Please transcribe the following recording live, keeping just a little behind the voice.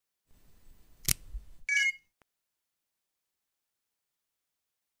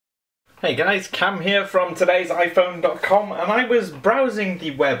Hey guys, Cam here from TodaysiPhone.com, and I was browsing the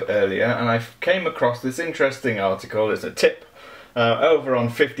web earlier and I came across this interesting article. It's a tip over on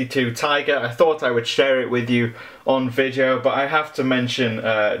 52 Tiger. I thought I would share it with you on video, but I have to mention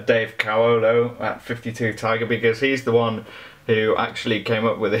Dave Cowolo at 52 Tiger because he's the one who actually came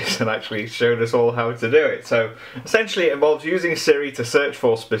up with this and actually showed us all how to do it. So essentially it involves using Siri to search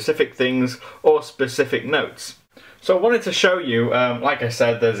for specific things or specific notes. So I wanted to show you, like I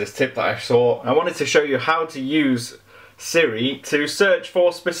said, there's this tip that I saw. I wanted to show you how to use Siri to search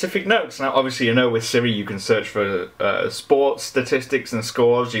for specific notes. Now obviously you know with Siri you can search for sports statistics and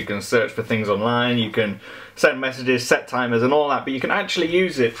scores, you can search for things online, you can send messages, set timers and all that, but you can actually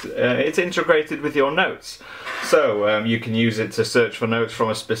use it, it's integrated with your notes. So you can use it to search for notes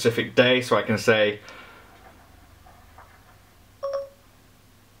from a specific day, so I can say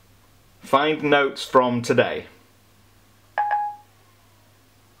find notes from today.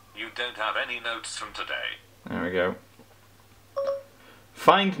 You don't have any notes from today. There we go.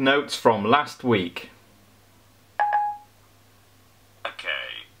 Find notes from last week.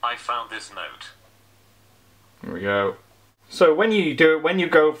 Okay, I found this note. Here we go. So when you do it, when you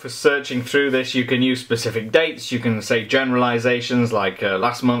go for searching through this, you can use specific dates, you can say generalizations like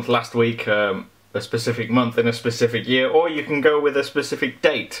last month, last week, a specific month in a specific year, or you can go with a specific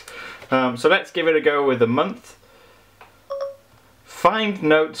date. So let's give it a go with a month. Find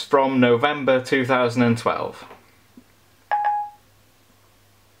notes from November 2012.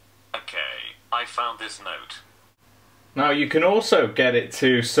 Okay, I found this note. Now you can also get it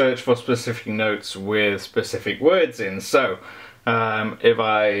to search for specific notes with specific words in. So if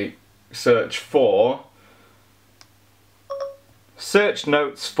I search for search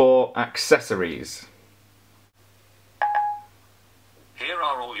notes for accessories. Here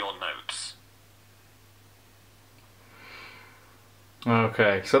are all your notes.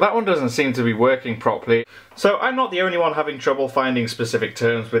 Okay, so that one doesn't seem to be working properly. So I'm not the only one having trouble finding specific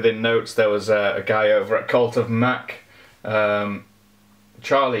terms within notes. There was a guy over at Cult of Mac,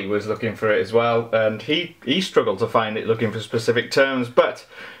 Charlie was looking for it as well, and he struggled to find it looking for specific terms, but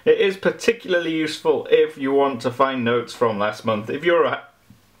it is particularly useful if you want to find notes from last month. If you're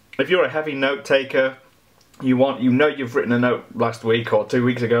a heavy note taker, you know you've written a note last week or 2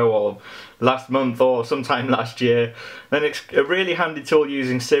 weeks ago or last month or sometime last year, then it's a really handy tool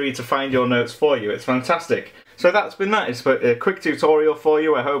using Siri to find your notes for you. It's fantastic. So that's been that. It's a quick tutorial for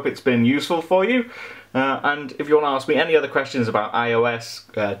you. I hope it's been useful for you. And if you want to ask me any other questions about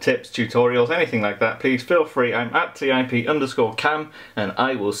iOS, tips, tutorials, anything like that, please feel free. I'm at TIP_Cam and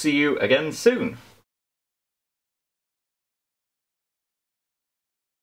I will see you again soon.